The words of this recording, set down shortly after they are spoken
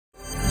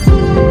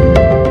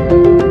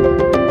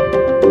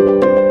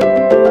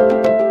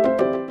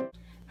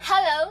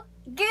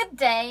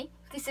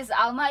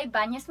Alma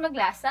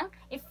Maglasang,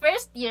 a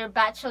first-year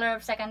Bachelor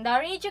of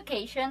Secondary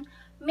Education,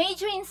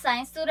 major in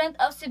Science student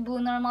of Cebu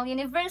Normal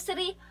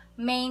University,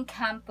 main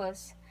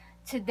campus.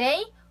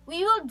 Today,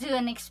 we will do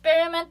an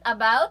experiment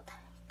about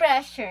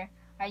pressure.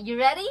 Are you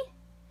ready?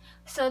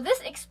 So this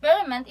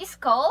experiment is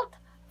called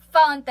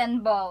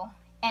fountain ball.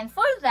 And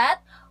for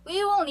that,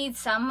 we will need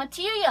some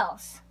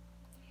materials.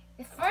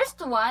 The first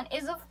one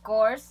is of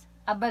course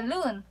a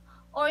balloon,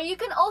 or you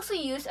can also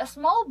use a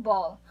small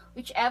ball,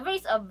 whichever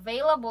is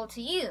available to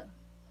you.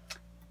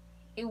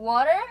 A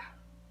water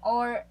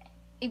or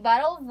a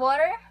bottle of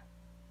water,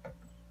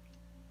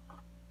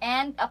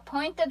 and a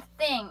pointed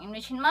thing, in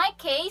which in my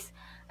case,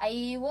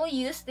 I will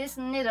use this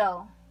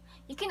needle.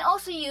 You can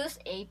also use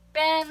a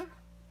pen,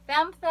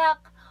 thumbtack,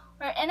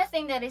 or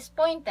anything that is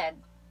pointed.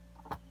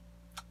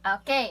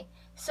 Okay,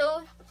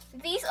 so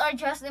these are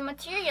just the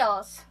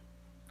materials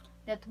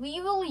that we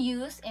will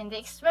use in the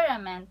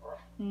experiment.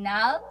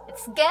 Now,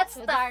 let's get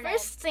started. The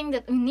first thing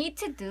that we need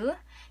to do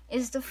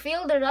is to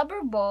fill the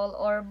rubber ball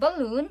or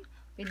balloon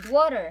with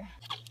water.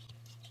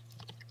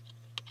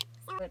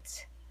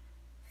 Let's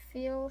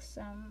fill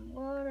some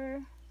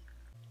water.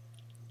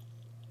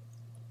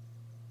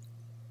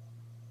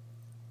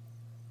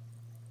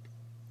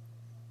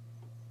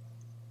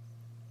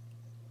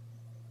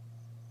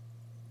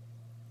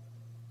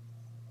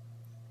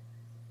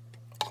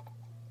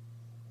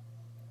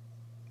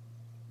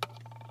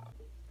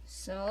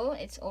 So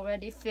it's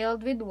already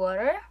filled with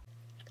water.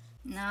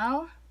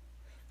 Now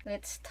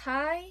let's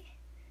tie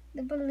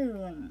the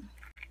balloon.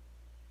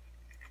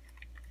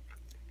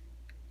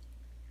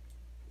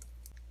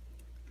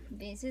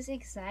 This is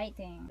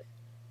exciting.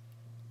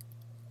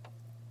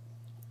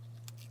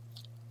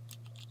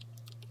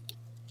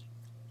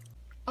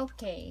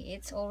 Okay,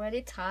 it's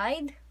already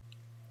tied.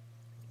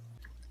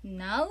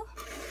 Now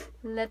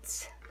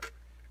let's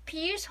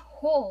pierce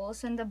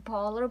holes in the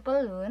ball or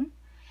balloon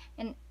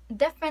in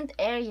different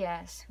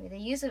areas with the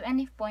use of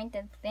any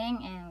pointed thing,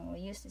 and we'll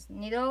use this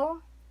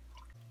needle.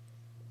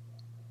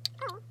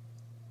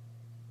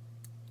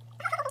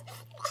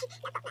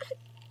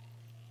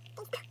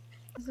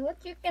 So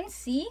what you can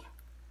see,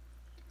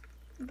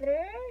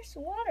 there's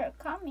water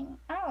coming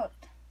out.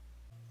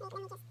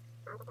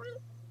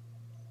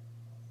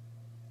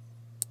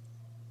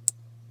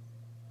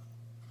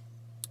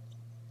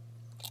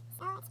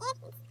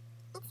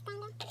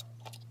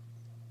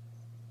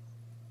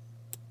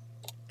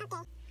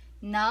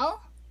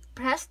 Now,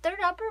 press the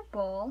rubber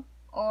ball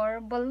or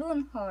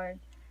balloon hard.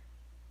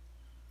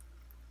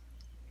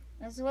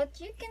 As what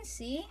you can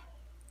see.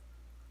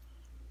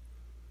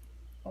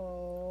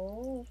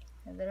 Oh,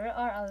 there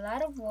are a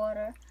lot of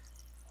water.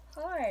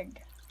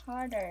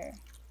 Harder.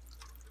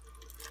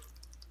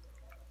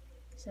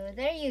 So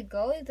there you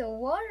go. The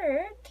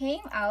water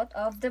came out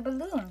of the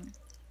balloon.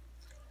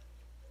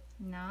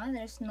 Now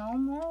there's no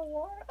more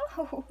water.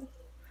 Oh,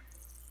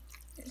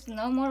 there's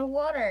no more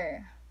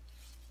water.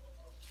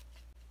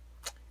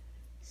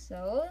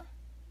 So,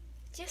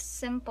 just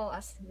simple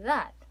as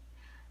that.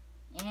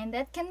 And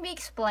that can be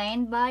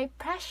explained by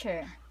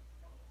pressure.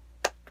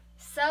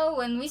 So,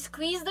 when we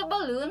squeeze the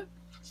balloon,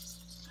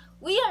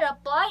 we are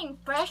applying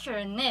pressure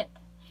in it.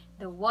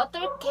 The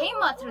water came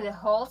out through the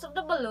holes of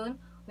the balloon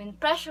when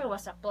pressure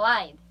was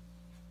applied.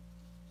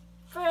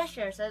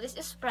 Pressure, so this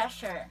is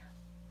pressure.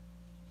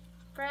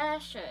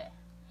 Pressure.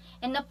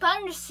 And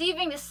upon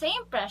receiving the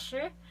same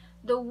pressure,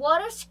 the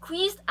water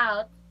squeezed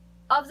out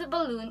of the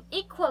balloon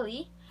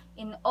equally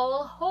in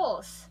all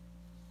holes.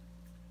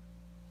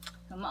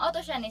 So,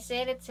 maoto siya,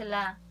 niserit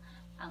sila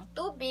ang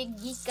tubig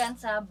gikan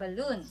sa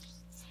balloon.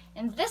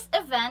 And this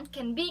event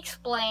can be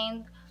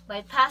explained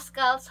by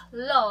Pascal's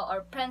law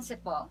or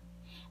principle.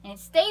 And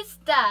it states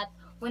that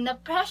when the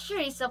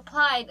pressure is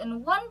applied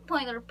on one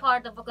point or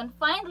part of a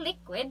confined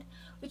liquid,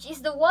 which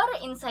is the water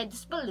inside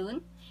this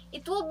balloon,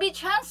 it will be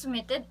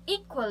transmitted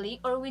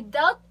equally or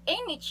without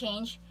any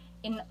change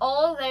in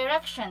all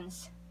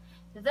directions.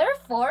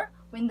 Therefore,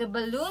 when the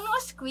balloon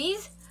was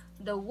squeezed,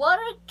 the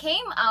water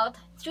came out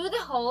through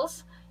the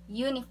holes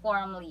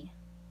uniformly.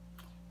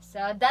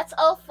 So that's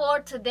all for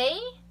today.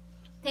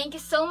 Thank you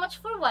so much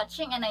for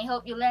watching, and I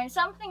hope you learned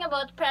something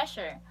about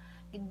pressure.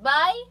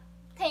 Goodbye.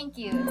 Thank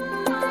you.